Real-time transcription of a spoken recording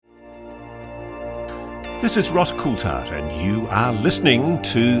This is Ross Coulthard, and you are listening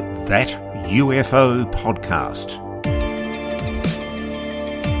to That UFO Podcast.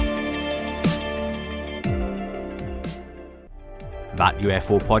 That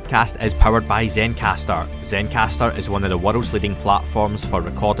UFO Podcast is powered by Zencastr. Zencastr is one of the world's leading platforms for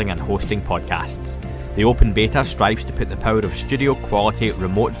recording and hosting podcasts. The open beta strives to put the power of studio-quality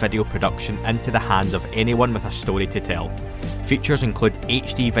remote video production into the hands of anyone with a story to tell. Features include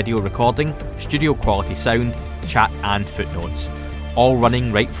HD video recording, studio-quality sound, chat and footnotes. All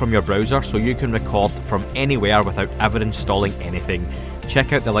running right from your browser so you can record from anywhere without ever installing anything.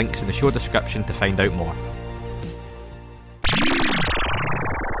 Check out the links in the show description to find out more.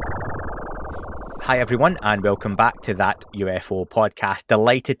 Hi everyone, and welcome back to That UFO Podcast.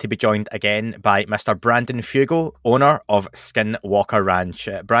 Delighted to be joined again by Mr. Brandon Fugal, owner of Skinwalker Ranch.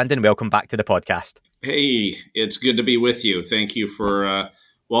 Brandon, welcome back to the podcast. Hey, it's good to be with you. Thank you for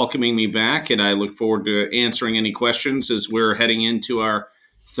welcoming me back, and I look forward to answering any questions as we're heading into our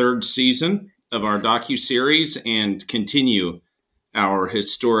third season of our docuseries and continue our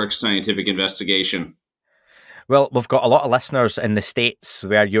historic scientific investigation. Well, we've got a lot of listeners in the States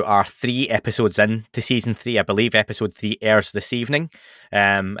where you are 3 episodes in to season 3. I believe episode 3 airs this evening.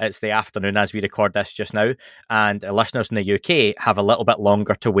 It's the afternoon as we record this just now. And listeners in the UK have a little bit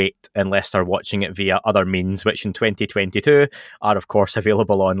longer to wait unless they're watching it via other means, which in 2022 are, of course,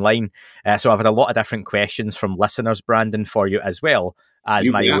 available online. So I've had a lot of different questions from listeners, Brandon, for you as well as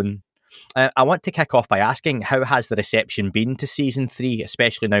my own. I want to kick off by asking, how has the reception been to season 3,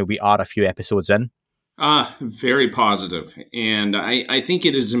 especially now we are a few episodes in? Very positive. And I think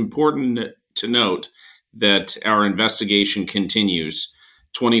it is important to note that our investigation continues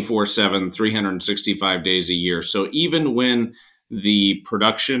 24/7, 365 days a year. So even when the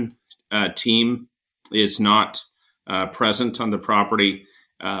production team is not present on the property,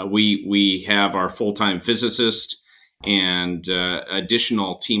 we have our full-time physicist and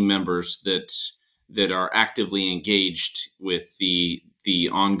additional team members that are actively engaged with the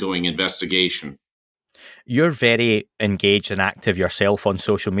ongoing investigation. You're very engaged and active yourself on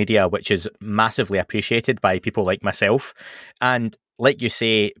social media, which is massively appreciated by people like myself. And like you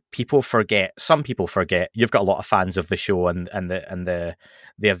say, some people forget, you've got a lot of fans of the show and the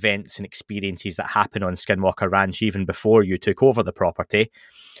events and experiences that happen on Skinwalker Ranch even before you took over the property.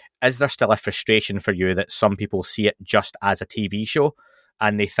 Is there still a frustration for you that some people see it just as a TV show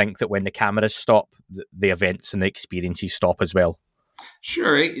and they think that when the cameras stop, the events and the experiences stop as well?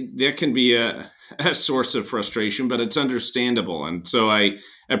 Sure, that can be a source of frustration, but it's understandable. And so I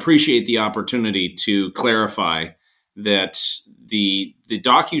appreciate the opportunity to clarify that the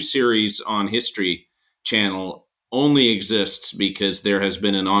docuseries on History Channel only exists because there has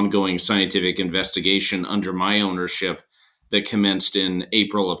been an ongoing scientific investigation under my ownership that commenced in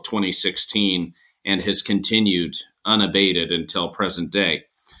April of 2016 and has continued unabated until present day.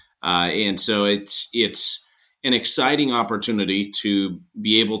 And so it's an exciting opportunity to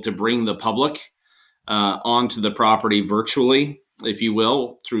be able to bring the public onto the property virtually, if you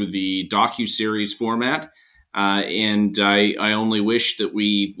will, through the docuseries format. And I only wish that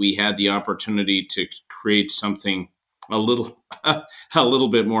we had the opportunity to create something a little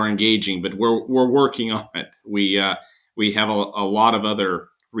bit more engaging, but we're working on it. We have a lot of other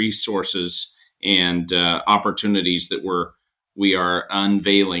resources and opportunities that we are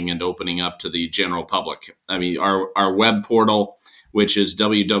unveiling and opening up to the general public. I mean, our web portal, which is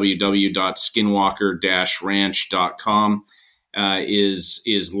www.skinwalker-ranch.com,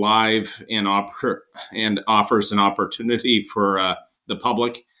 is live and offers an opportunity for the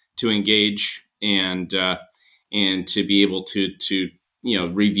public to engage and to be able to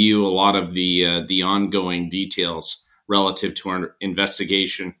review a lot of the ongoing details relative to our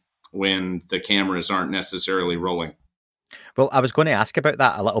investigation when the cameras aren't necessarily rolling. Well, I was going to ask about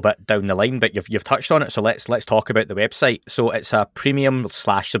that a little bit down the line, but you've touched on it, so let's talk about the website. So it's a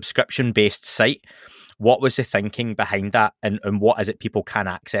premium/subscription based site. What was the thinking behind that, and what is it people can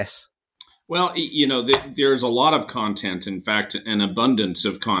access? Well, there's a lot of content, in fact, an abundance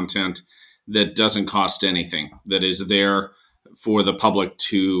of content that doesn't cost anything, that is there for the public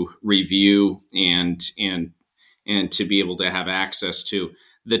to review and to be able to have access to.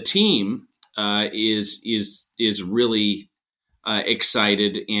 The team is really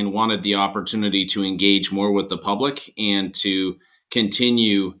excited and wanted the opportunity to engage more with the public and to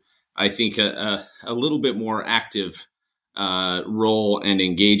continue, I think, a little bit more active role and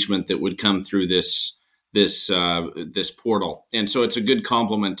engagement that would come through this portal. And so it's a good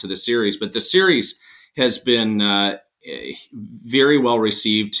complement to the series. But the series has been very well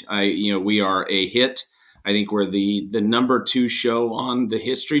received. We are a hit. I think we're the number 2 show on the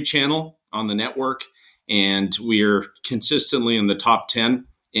History Channel on the network. and we're consistently in the top 10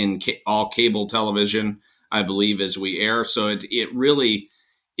 in all cable television, I believe, as we air. So it really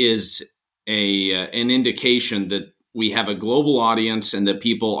is an indication that we have a global audience and that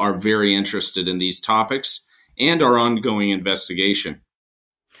people are very interested in these topics and our ongoing investigation.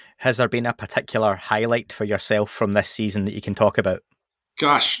 Has there been a particular highlight for yourself from this season that you can talk about?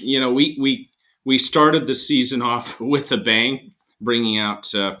 Gosh, we started the season off with a bang, bringing out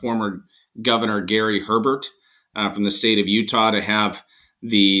former Governor Gary Herbert from the state of Utah to have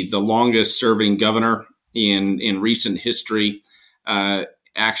the longest serving governor in recent history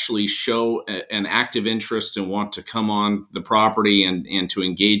actually show an active interest and want to come on the property and to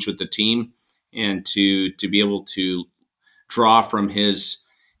engage with the team and to be able to draw from his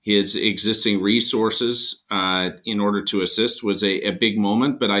existing resources in order to assist was a big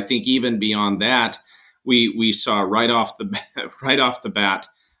moment. But I think even beyond that, we saw right off the bat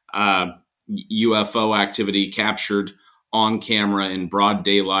UFO activity captured on camera in broad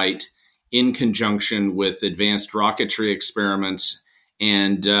daylight in conjunction with advanced rocketry experiments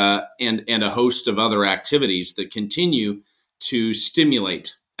and a host of other activities that continue to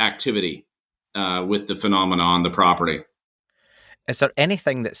stimulate activity with the phenomena on the property. Is there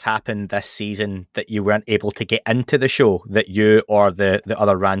anything that's happened this season that you weren't able to get into the show that you or the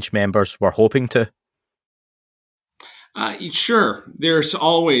other ranch members were hoping to? Sure. There's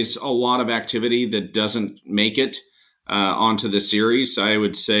always a lot of activity that doesn't make it onto the series. I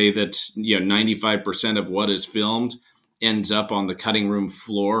would say that 95% of what is filmed ends up on the cutting room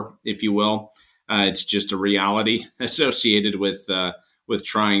floor, if you will. It's just a reality associated with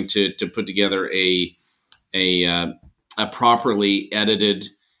trying to put together a properly edited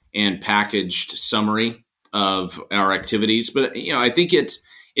and packaged summary of our activities. But I think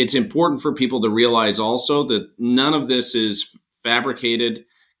it's important for people to realize also that none of this is fabricated,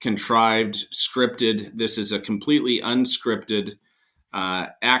 contrived, scripted. This is a completely unscripted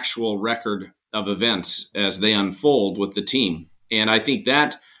actual record of events as they unfold with the team. And I think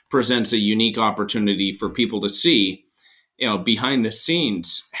that presents a unique opportunity for people to see, behind the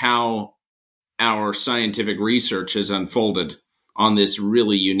scenes, how our scientific research has unfolded on this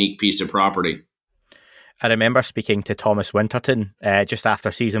really unique piece of property. I remember speaking to Thomas Winterton just after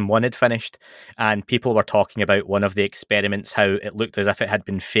season 1 had finished, and people were talking about one of the experiments, how it looked as if it had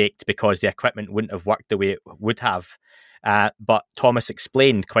been faked because the equipment wouldn't have worked the way it would have. But Thomas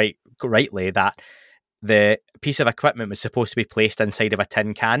explained quite rightly that the piece of equipment was supposed to be placed inside of a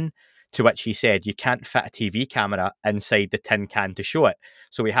tin can, to which he said, you can't fit a TV camera inside the tin can to show it.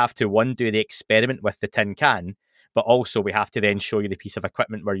 So we have to, one, do the experiment with the tin can, but also we have to then show you the piece of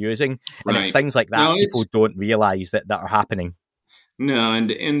equipment we're using. And It's things like that people don't realize that are happening. No,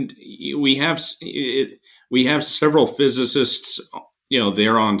 and we have several physicists,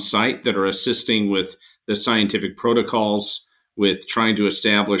 there on site that are assisting with the scientific protocols, with trying to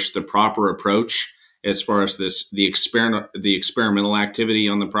establish the proper approach as far as the experimental activity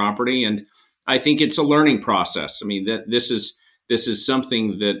on the property. And I think it's a learning process. I mean, that this is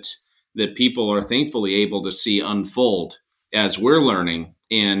something that people are thankfully able to see unfold as we're learning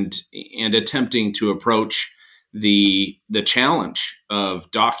and attempting to approach the challenge of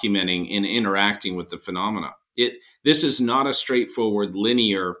documenting and interacting with the phenomena. This is not a straightforward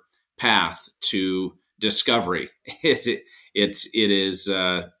linear path to discovery. It is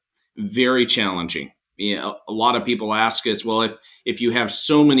very challenging. A lot of people ask us, well, if you have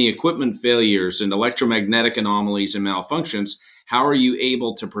so many equipment failures and electromagnetic anomalies and malfunctions, how are you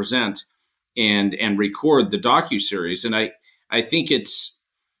able to present and record the docuseries? And I think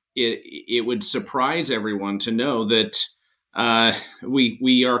it would surprise everyone to know that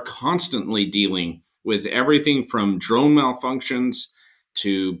we are constantly dealing with everything from drone malfunctions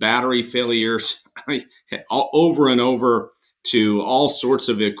to battery failures, over and over, to all sorts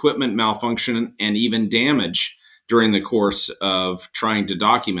of equipment malfunction and even damage during the course of trying to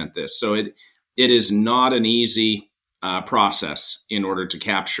document this. So it is not an easy process in order to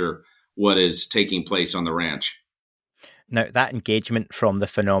capture what is taking place on the ranch. Now, that engagement from the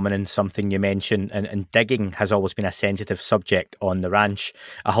phenomenon, something you mentioned, and digging has always been a sensitive subject on the ranch.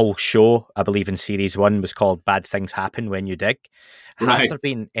 A whole show, I believe in series 1, was called Bad Things Happen When You Dig. Has there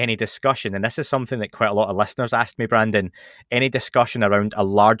been any discussion, and this is something that quite a lot of listeners asked me, Brandon, any discussion around a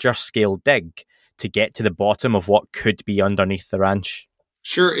larger scale dig to get to the bottom of what could be underneath the ranch?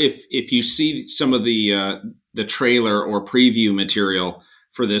 Sure. If you see some of the trailer or preview material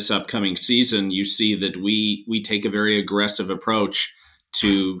for this upcoming season, you see that we take a very aggressive approach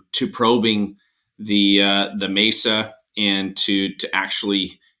to probing the mesa and to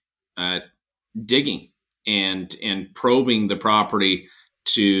actually digging and probing the property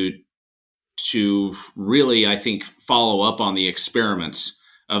to to really, I think, follow up on the experiments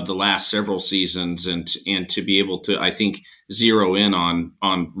of the last several seasons and to be able to, I think, zero in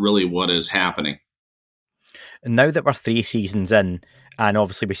on really what is happening. And now that we're 3 seasons in, and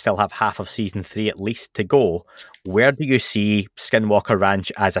obviously we still have half of season 3 at least to go, where do you see Skinwalker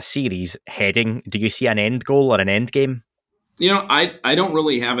Ranch as a series heading? Do you see an end goal or an end game? I don't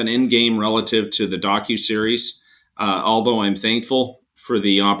really have an end game relative to the docuseries, although I'm thankful for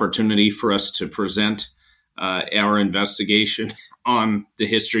the opportunity for us to present our investigation on the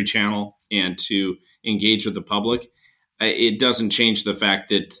History Channel and to engage with the public. It doesn't change the fact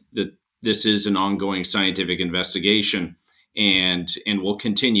that this is an ongoing scientific investigation and will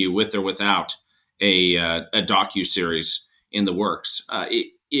continue with or without a docuseries in the works.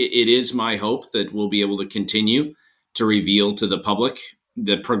 It is my hope that we'll be able to continue to reveal to the public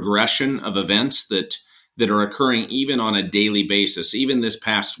the progression of events that are occurring even on a daily basis. Even this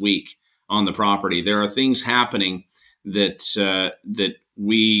past week on the property, there are things happening that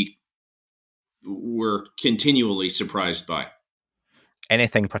we were continually surprised by.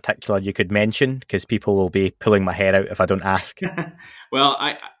 Anything particular you could mention? Because people will be pulling my hair out if I don't ask. Well,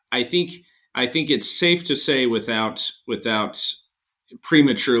 I think it's safe to say without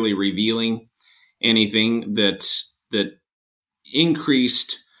prematurely revealing anything that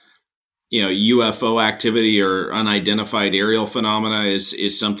increased UFO activity or unidentified aerial phenomena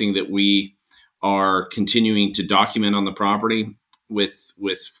is something that we are continuing to document on the property with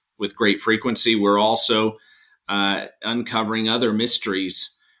great frequency. We're also uncovering other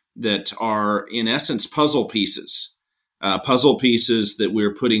mysteries that are, in essence, puzzle pieces that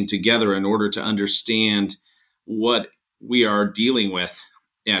we're putting together in order to understand what we are dealing with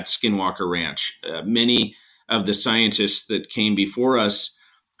at Skinwalker Ranch. Many of the scientists that came before us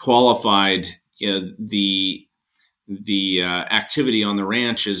qualified the activity on the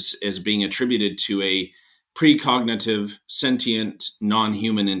ranch as being attributed to a precognitive, sentient,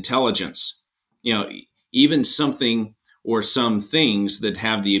 non-human intelligence. Even something or some things that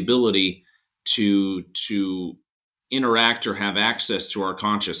have the ability to interact or have access to our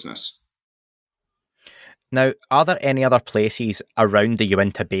consciousness. Now, are there any other places around the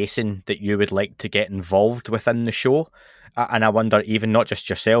Uinta Basin that you would like to get involved within the show? And I wonder, even not just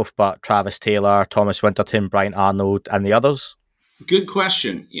yourself, but Travis Taylor, Thomas Winterton, Brian Arnold, and the others? Good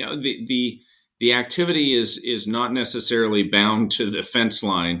question. The activity is not necessarily bound to the fence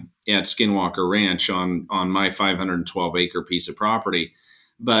line at Skinwalker Ranch on my 512-acre piece of property,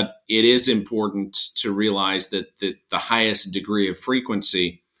 but it is important to realize that the highest degree of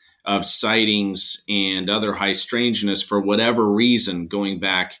frequency of sightings and other high strangeness, for whatever reason, going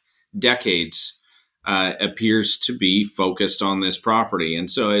back decades, appears to be focused on this property. And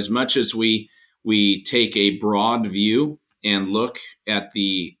so as much as we take a broad view and look at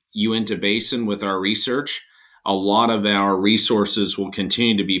the Uinta Basin with our research, a lot of our resources will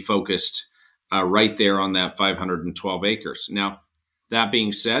continue to be focused right there on that 512 acres. Now, that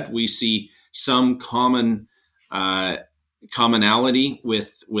being said, we see some commonality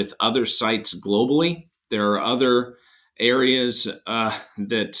with other sites globally. There are other areas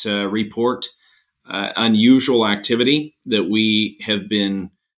that report unusual activity that we have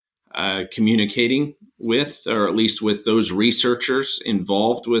been communicating with, or at least with those researchers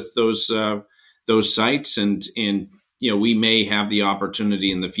involved with those sites, and we may have the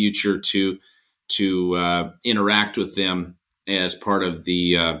opportunity in the future to interact with them as part of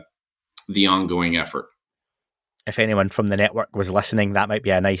the ongoing effort. If anyone from the network was listening, that might be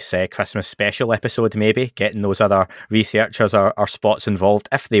a nice Christmas special episode, maybe, getting those other researchers or spots involved.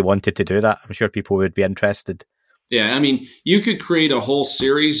 If they wanted to do that, I'm sure people would be interested. Yeah, I mean, you could create a whole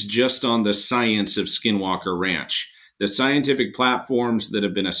series just on the science of Skinwalker Ranch. The scientific platforms that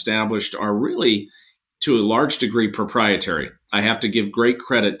have been established are really, to a large degree, proprietary. I have to give great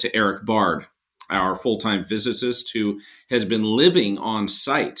credit to Eric Bard, our full-time physicist, who has been living on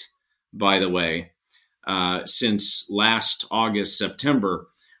site, by the way, since last August, September,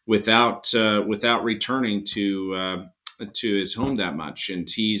 without returning to his home that much, and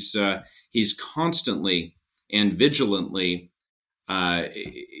he's constantly and vigilantly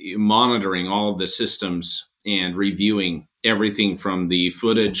monitoring all of the systems and reviewing everything from the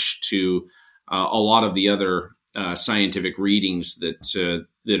footage to a lot of the other scientific readings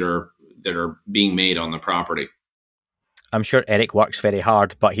that are being made on the property. I'm sure Eric works very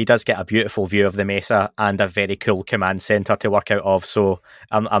hard, but he does get a beautiful view of the mesa and a very cool command center to work out of, so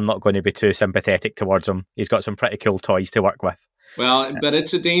I'm not going to be too sympathetic towards him. He's got some pretty cool toys to work with. Well, but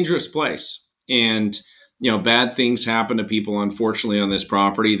it's a dangerous place, and bad things happen to people, unfortunately, on this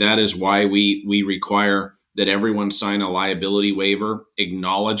property. That is why we require that everyone sign a liability waiver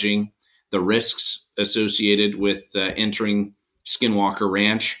acknowledging the risks associated with entering Skinwalker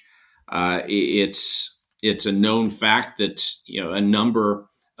Ranch. It's a known fact that a number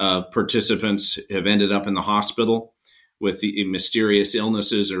of participants have ended up in the hospital with the mysterious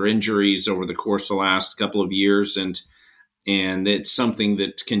illnesses or injuries over the course of the last couple of years, and it's something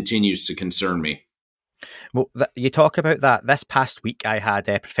that continues to concern me. Well, you talk about that. This past week, I had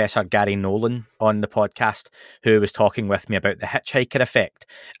Professor Gary Nolan on the podcast who was talking with me about the hitchhiker effect.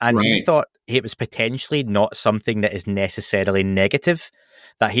 And Right. he thought it was potentially not something that is necessarily negative,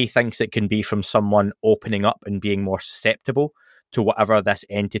 that he thinks it can be from someone opening up and being more susceptible to whatever this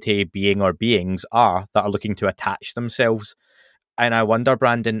entity, being or beings are that are looking to attach themselves. And I wonder,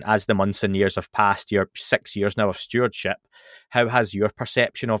 Brandon, as the months and years have passed, your 6 years now of stewardship, how has your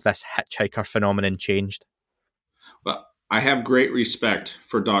perception of this hitchhiker phenomenon changed? Well, I have great respect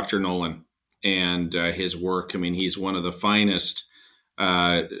for Dr. Nolan and his work. I mean, he's one of the finest,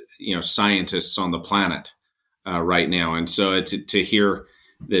 scientists on the planet right now. And so to hear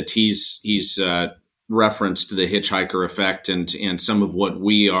that he's referenced the hitchhiker effect and some of what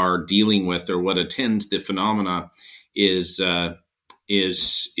we are dealing with or what attends the phenomena is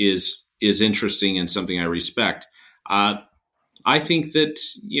interesting and something I respect. I think that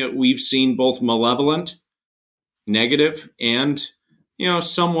we've seen both malevolent, negative, and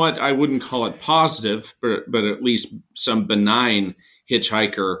somewhat, I wouldn't call it positive, but at least some benign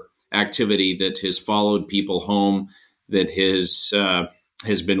hitchhiker activity that has followed people home, that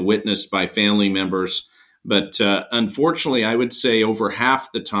has been witnessed by family members. But unfortunately, I would say over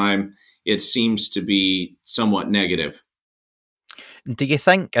half the time, it seems to be somewhat negative. Do you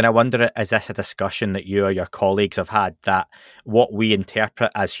think, and I wonder, is this a discussion that you or your colleagues have had, that what we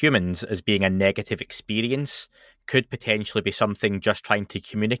interpret as humans as being a negative experience could potentially be something just trying to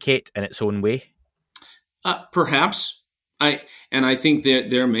communicate in its own way? Perhaps. I think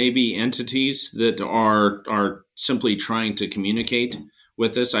that there may be entities that are simply trying to communicate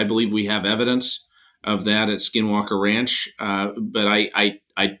with us. I believe we have evidence of that at Skinwalker Ranch, but I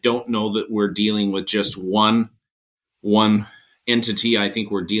don't know that we're dealing with just one entity. I think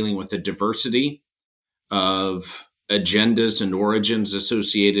we're dealing with a diversity of agendas and origins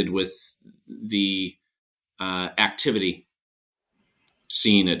associated with the activity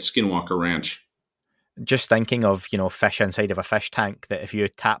seen at Skinwalker Ranch. Just thinking of, fish inside of a fish tank, that if you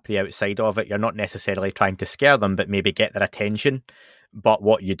tap the outside of it, you're not necessarily trying to scare them, but maybe get their attention. But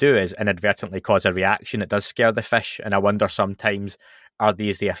what you do is inadvertently cause a reaction. It does scare the fish. And I wonder sometimes, are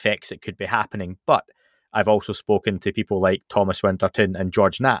these the effects that could be happening? But I've also spoken to people like Thomas Winterton and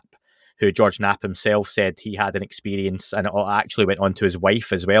George Knapp, who George Knapp himself said he had an experience, and it actually went on to his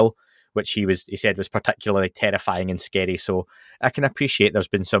wife as well, which he said was particularly terrifying and scary. So I can appreciate there's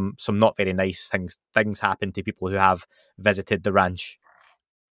been some not very nice things happen to people who have visited the ranch.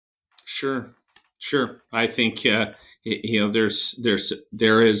 Sure. I think there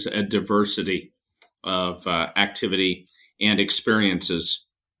is a diversity of activity and experiences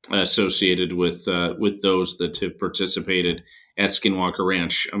associated with those that have participated at Skinwalker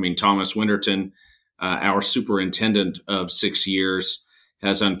Ranch. I mean, Thomas Winterton, our superintendent of 6 years,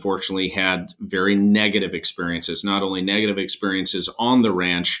 has unfortunately had very negative experiences. Not only negative experiences on the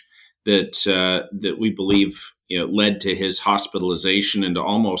ranch that we believe led to his hospitalization and to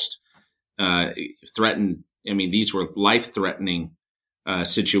almost threatened. I mean, these were life-threatening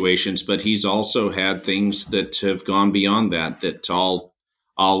situations, but he's also had things that have gone beyond that. That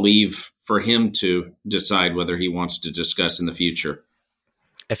I'll leave for him to decide whether he wants to discuss in the future.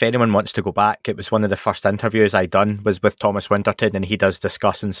 If anyone wants to go back, it was one of the first interviews I done was with Thomas Winterton, and he does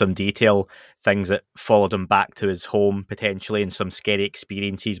discuss in some detail things that followed him back to his home potentially, and some scary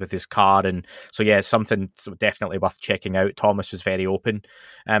experiences with his car. And so, yeah, it's something definitely worth checking out. Thomas was very open.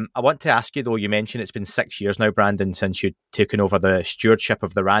 I want to ask you though, you mentioned it's been 6 years now, Brandon, since you'd taken over the stewardship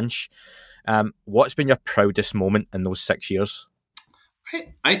of the ranch. What's been your proudest moment in those 6 years?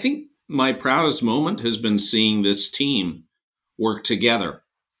 I think my proudest moment has been seeing this team work together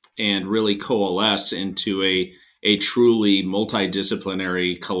and really coalesce into a truly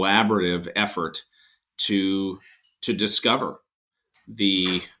multidisciplinary, collaborative effort to discover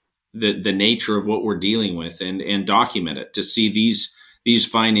the nature of what we're dealing with and document it. To see these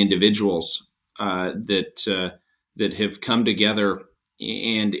fine individuals that have come together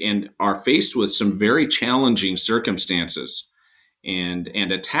and are faced with some very challenging circumstances and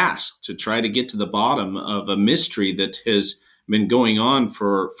a task to try to get to the bottom of a mystery that has been going on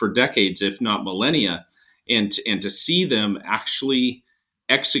for decades, if not millennia, and to see them actually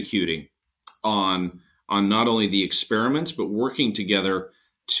executing on not only the experiments but working together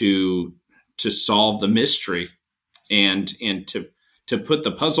to solve the mystery and to to put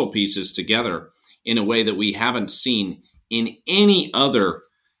the puzzle pieces together in a way that we haven't seen in any other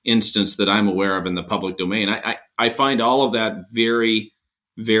instance that I'm aware of in the public domain. I find all of that very,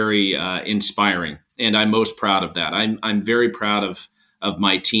 very inspiring, and I'm most proud of that. I'm very proud of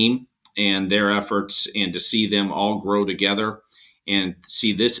my team and their efforts, and to see them all grow together and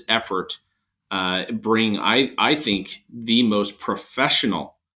see this effort bring, I think, the most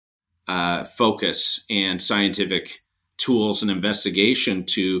professional focus and scientific tools and investigation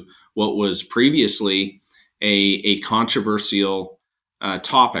to what was previously a controversial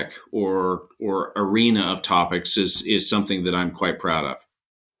topic or arena of topics is something that I'm quite proud of.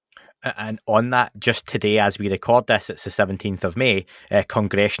 And on that, just today, as we record this, it's the 17th of May,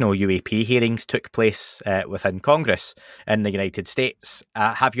 congressional UAP hearings took place within Congress in the United States.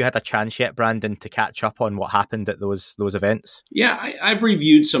 Have you had a chance yet, Brandon, to catch up on what happened at those events? Yeah, I've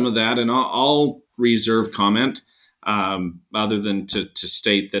reviewed some of that, and I'll reserve comment other than to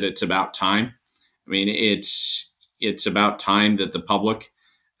state that it's about time. I mean, it's about time that the public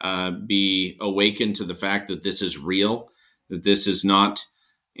be awakened to the fact that this is real, that this is not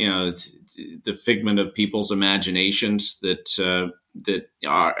the figment of people's imaginations, that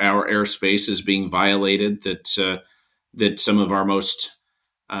our airspace is being violated, that some of our most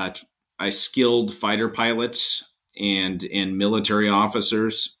skilled fighter pilots and military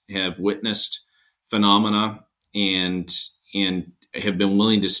officers have witnessed phenomena and have been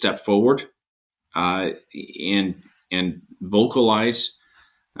willing to step forward and vocalize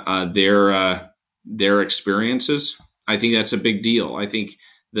their experiences. I think that's a big deal. I think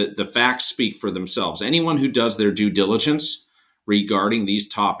that the facts speak for themselves. Anyone who does their due diligence regarding these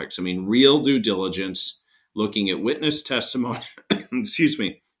topics, I mean, real due diligence, looking at witness testimony,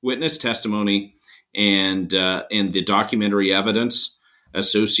 witness testimony, and the documentary evidence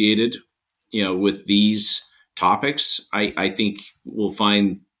associated, with these topics, I think we'll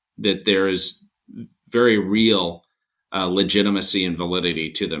find that there is very real legitimacy and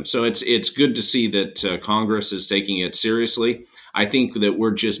validity to them. So it's good to see that Congress is taking it seriously. I think that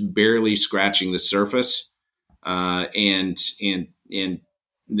we're just barely scratching the surface, and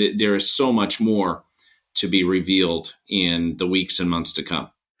there is so much more to be revealed in the weeks and months to come.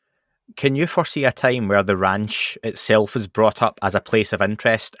 Can you foresee a time where the ranch itself is brought up as a place of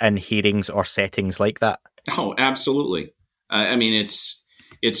interest in hearings or settings like that? Oh, absolutely. I mean,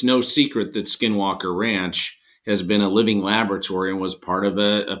 it's no secret that Skinwalker Ranch has been a living laboratory and was part of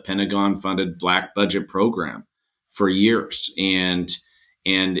a Pentagon-funded black budget program for years, and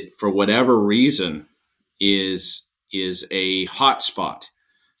for whatever reason is a hotspot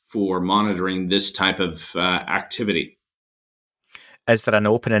for monitoring this type of activity. Is there an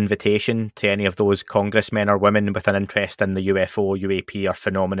open invitation to any of those congressmen or women with an interest in the UFO, UAP, or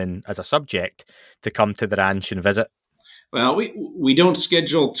phenomenon as a subject to come to the ranch and visit? Well, we don't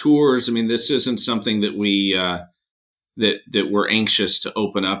schedule tours. I mean, this isn't something that we that we're anxious to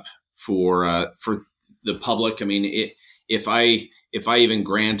open up for the public. I mean, if I even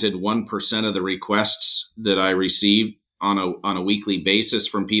granted 1% of the requests that I receive on a weekly basis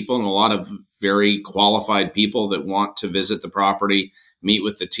from people, and a lot of very qualified people that want to visit the property, meet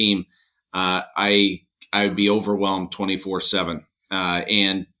with the team, I would be overwhelmed 24/7.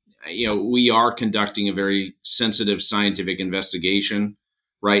 And we are conducting a very sensitive scientific investigation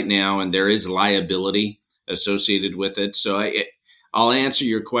right now, and there is liability associated with it. So I'll answer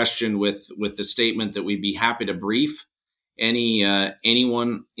your question with the statement that we'd be happy to brief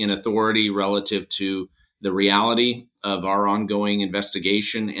anyone in authority relative to the reality of our ongoing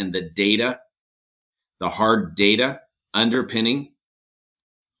investigation and the data, the hard data underpinning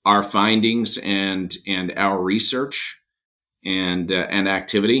our findings and our research and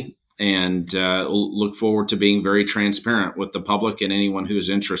activity, and look forward to being very transparent with the public and anyone who is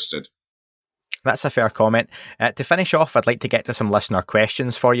interested. That's a fair comment. To finish off, I'd like to get to some listener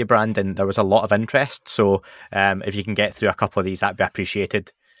questions for you, Brandon. There was a lot of interest, so if you can get through a couple of these, that'd be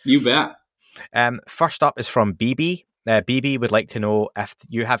appreciated. You bet. First up is from BB. BB would like to know if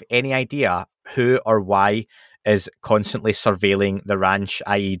you have any idea who or why is constantly surveilling the ranch,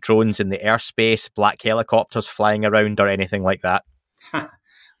 i.e. drones in the airspace, black helicopters flying around, or anything like that.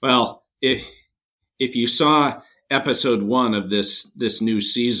 Well, if you saw episode 1 of this new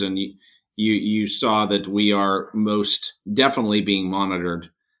season, you saw that we are most definitely being monitored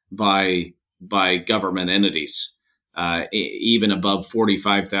by government entities, even above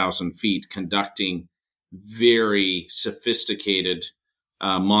 45,000 feet, conducting very sophisticated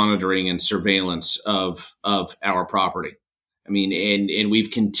monitoring and surveillance of our property. I mean, and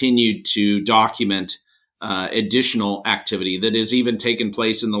we've continued to document additional activity that has even taken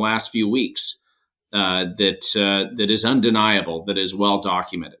place in the last few weeks that is undeniable, that is well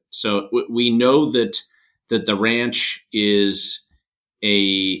documented. So we know that the ranch is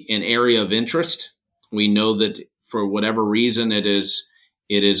an area of interest. We know that for whatever reason it is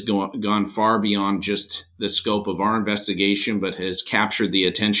gone far beyond just the scope of our investigation, but has captured the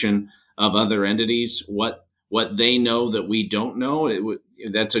attention of other entities. What they know that we don't know,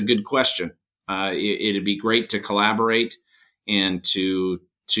 that's a good question. It'd be great to collaborate and to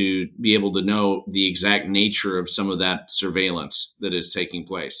be able to know the exact nature of some of that surveillance that is taking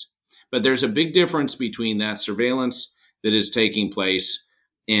place. But there's a big difference between that surveillance that is taking place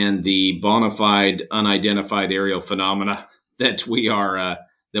and the bona fide unidentified aerial phenomena that we are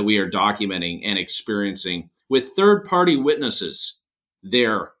documenting and experiencing with third-party witnesses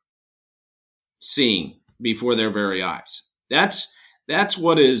there seeing before their very eyes. That's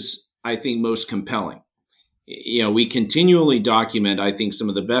what is, I think, most compelling. We continually document, I think, some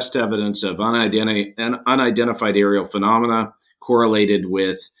of the best evidence of unidentified aerial phenomena correlated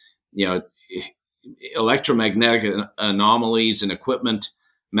with, electromagnetic anomalies and equipment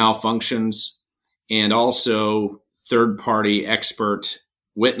malfunctions, and also third-party expert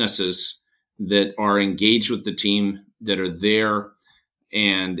witnesses that are engaged with the team, that are there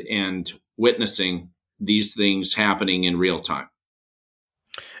and witnessing these things happening in real time.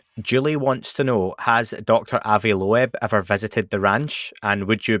 Julie wants to know, has Dr. Avi Loeb ever visited the ranch, and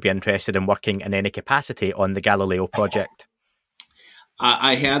would you be interested in working in any capacity on the Galileo project?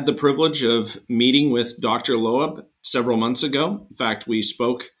 I had the privilege of meeting with Dr. Loeb several months ago. In fact, we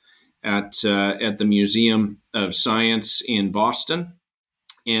spoke at the Museum of Science in Boston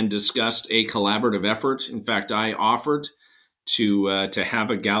and discussed a collaborative effort. In fact, I offered to have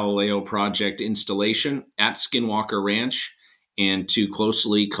a Galileo project installation at Skinwalker Ranch and to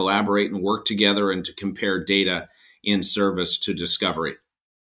closely collaborate and work together and to compare data in service to discovery.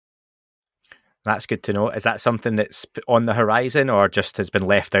 That's good to know. Is that something that's on the horizon or just has been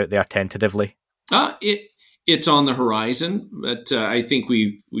left out there tentatively? It's on the horizon, but I think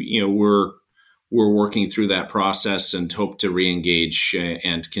we're working through that process and hope to re-engage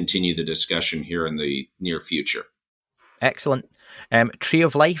and continue the discussion here in the near future. Excellent. Tree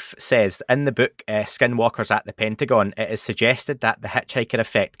of Life says, in the book Skinwalkers at the Pentagon, it is suggested that the hitchhiker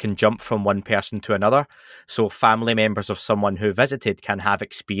effect can jump from one person to another, so family members of someone who visited can have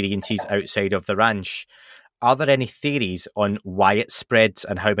experiences outside of the ranch. Are there any theories on why it spreads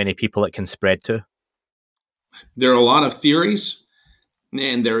and how many people it can spread to? There are a lot of theories,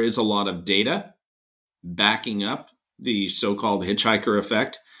 and there is a lot of data backing up the so-called hitchhiker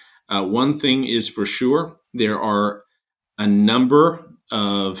effect. One thing is for sure, there are a number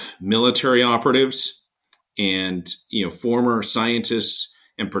of military operatives and former scientists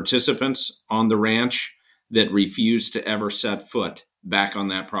and participants on the ranch that refuse to ever set foot back on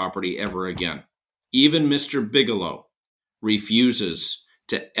that property ever again. Even Mr. Bigelow refuses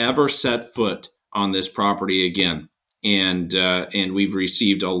to ever set foot on this property again, and we've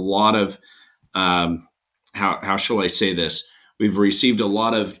received a lot of how shall I say this? We've received a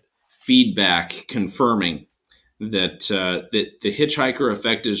lot of feedback confirming that the hitchhiker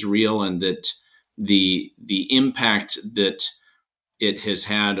effect is real, and that the impact that it has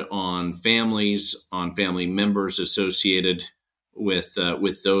had on families, on family members associated with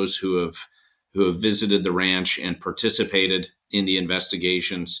those who have visited the ranch and participated in the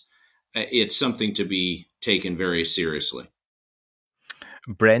investigations, it's something to be taken very seriously.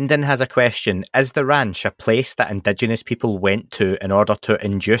 Brendan has a question. Is the ranch a place that Indigenous people went to in order to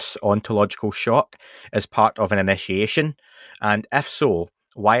induce ontological shock as part of an initiation? And if so,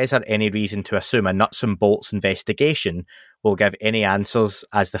 why is there any reason to assume a nuts and bolts investigation will give any answers,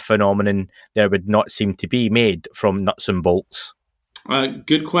 as the phenomenon there would not seem to be made from nuts and bolts?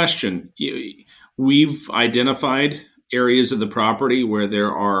 Good question. We've identified areas of the property where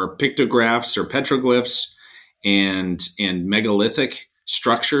there are pictographs or petroglyphs and megalithic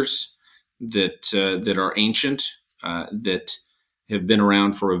structures that are ancient, that have been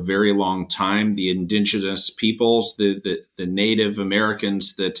around for a very long time. The indigenous peoples, the Native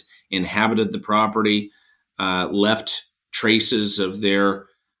Americans that inhabited the property, left traces of their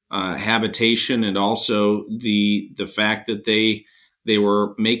habitation, and also the fact that they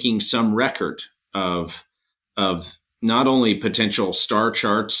were making some record of not only potential star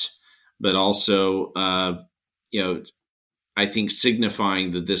charts, but also I think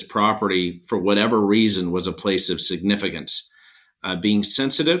signifying that this property, for whatever reason, was a place of significance. Being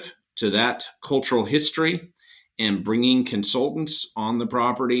sensitive to that cultural history and bringing consultants on the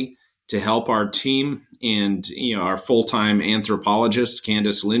property to help our team and our full-time anthropologist,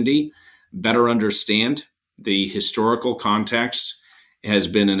 Candace Lindy, better understand the historical context has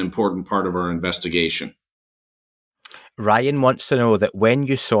been an important part of our investigation. Ryan wants to know that when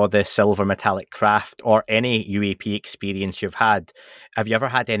you saw the silver metallic craft or any UAP experience you've had, have you ever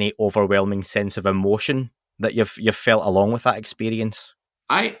had any overwhelming sense of emotion that you've felt along with that experience?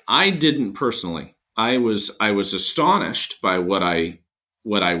 I didn't personally. I was astonished by what I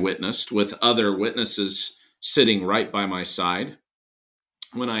witnessed, with other witnesses sitting right by my side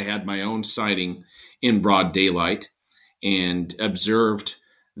when I had my own sighting in broad daylight and observed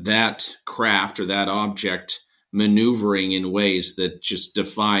that craft or that object maneuvering in ways that just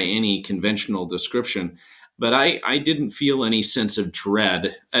defy any conventional description. But I didn't feel any sense of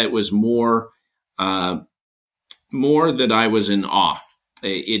dread. It was more that I was in awe.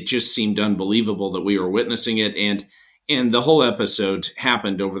 It just seemed unbelievable that we were witnessing it, and the whole episode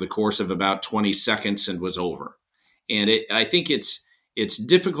happened over the course of about 20 seconds and was over. And I think it's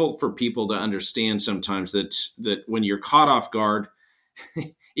difficult for people to understand sometimes that when you're caught off guard,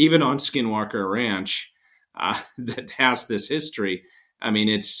 even on Skinwalker Ranch, that has this history. I mean,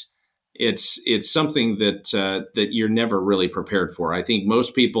 it's something that you're never really prepared for. I think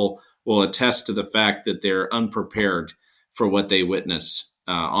most people will attest to the fact that they're unprepared for what they witness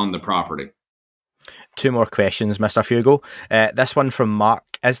on the property. Two more questions, Mr. Fugal. This one from Mark.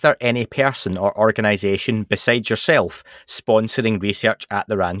 Is there any person or organisation besides yourself sponsoring research at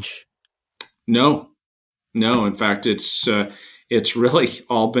the ranch? No. In fact, it's really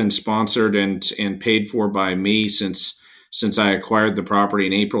all been sponsored and paid for by me since I acquired the property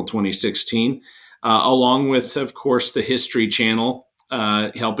in April 2016, along with, of course, the History Channel,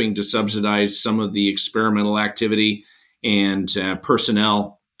 helping to subsidize some of the experimental activity and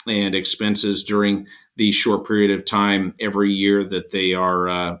personnel and expenses during the short period of time every year that they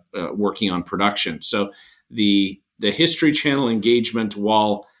are working on production. So the History Channel engagement,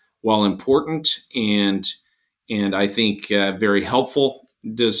 while important and I think very helpful,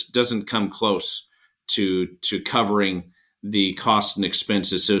 doesn't come close to covering the cost and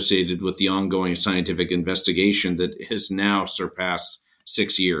expense associated with the ongoing scientific investigation that has now surpassed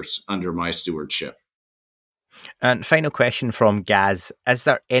 6 years under my stewardship. And final question from Gaz. Is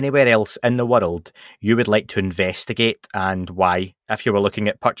there anywhere else in the world you would like to investigate, and why? If you were looking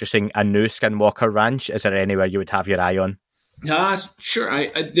at purchasing a new Skinwalker Ranch, is there anywhere you would have your eye on? Sure.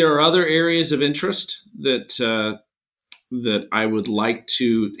 There are other areas of interest that I would like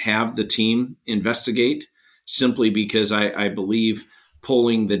to have the team investigate, simply because I believe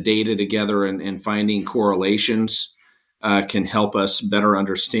pulling the data together and finding correlations can help us better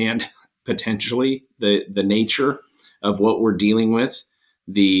understand potentially the nature of what we're dealing with,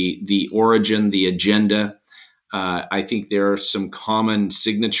 the origin, the agenda. I think there are some common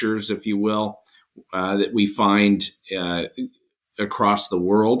signatures, if you will, that we find across the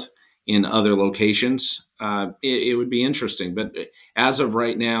world in other locations. It would be interesting, but as of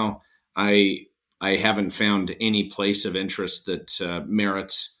right now, I haven't found any place of interest that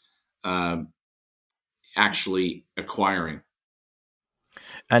merits actually acquiring.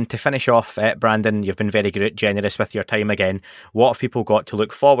 And to finish off, Brandon, you've been very generous with your time again. What have people got to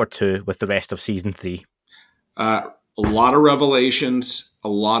look forward to with the rest of season 3? A lot of revelations, a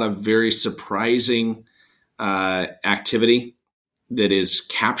lot of very surprising activity that is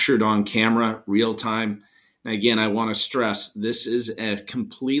captured on camera, real time. And again, I want to stress, this is a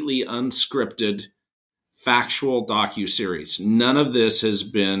completely unscripted, factual docuseries. None of this has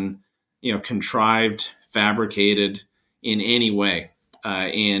been, contrived, fabricated in any way.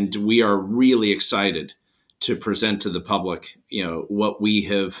 And we are really excited to present to the public, what we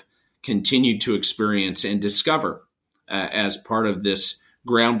have continued to experience and discover as part of this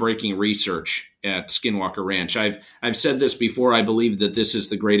groundbreaking research at Skinwalker Ranch. I've said this before. I believe that this is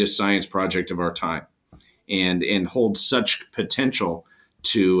the greatest science project of our time, and holds such potential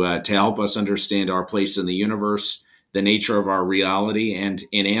to help us understand our place in the universe, the nature of our reality, and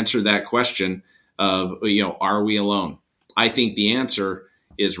answer that question of, are we alone? I think the answer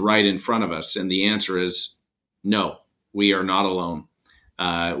is right in front of us, and the answer is no. We are not alone.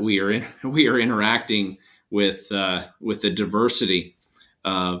 We are interacting with the diversity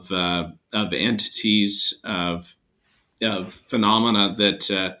of entities, of phenomena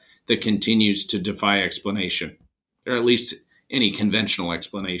that continues to defy explanation, or at least any conventional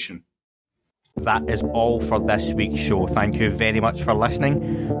explanation. That is all for this week's show. Thank you very much for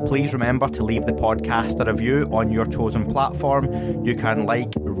listening. Please remember to leave the podcast a review on your chosen platform. You can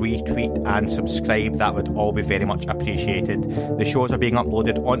like, retweet and subscribe. That would all be very much appreciated. The shows are being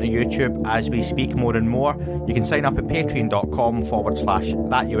uploaded onto YouTube as we speak more and more. You can sign up at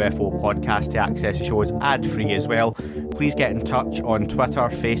patreon.com/That UFO podcast to access the shows ad-free as well. Please get in touch on Twitter,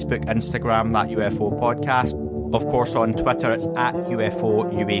 Facebook, Instagram, That UFO podcast. Of course, on Twitter, it's at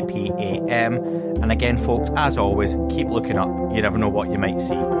UFOUAPAM. And again, folks, as always, keep looking up. You never know what you might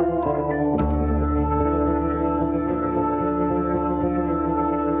see.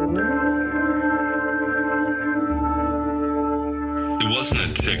 It wasn't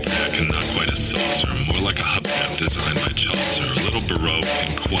a tic-tac and not quite a saucer, more like a hubcap designed by Chaucer, a little baroque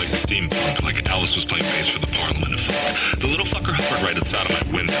and quite steampunk, like Alice was playing bass for the Parliament of Folk. The little fucker hovered right outside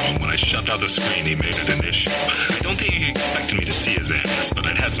of my window, and when I shoved out the screen, he made it an issue. I don't think he expected me to see his ass, but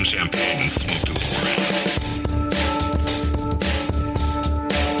I'd had some champagne and smoked a little grass.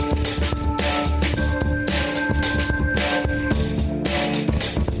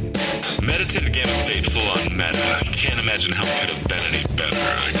 Meditative gamma state full on meta. You can't imagine how it could have been any better.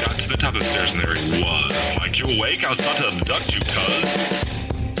 I got to the top of the stairs and there he was. Like, you awake? I was about to abduct you, cuz.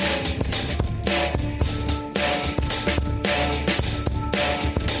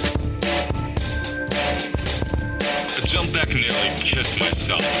 I jumped back and nearly kissed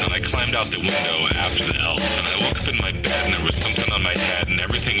myself, and I climbed out the window after the elf, and I woke up in my bed and there was something on my head and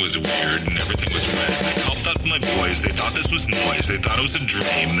everything was weird and everything was red. And I called out to my boys. They thought this was noise. They thought it was a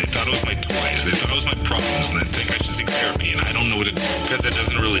dream. They thought it was my toys. They thought it was my problems, and they think I should seek therapy, and I don't know what it is because it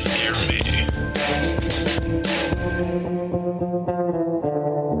doesn't really scare me.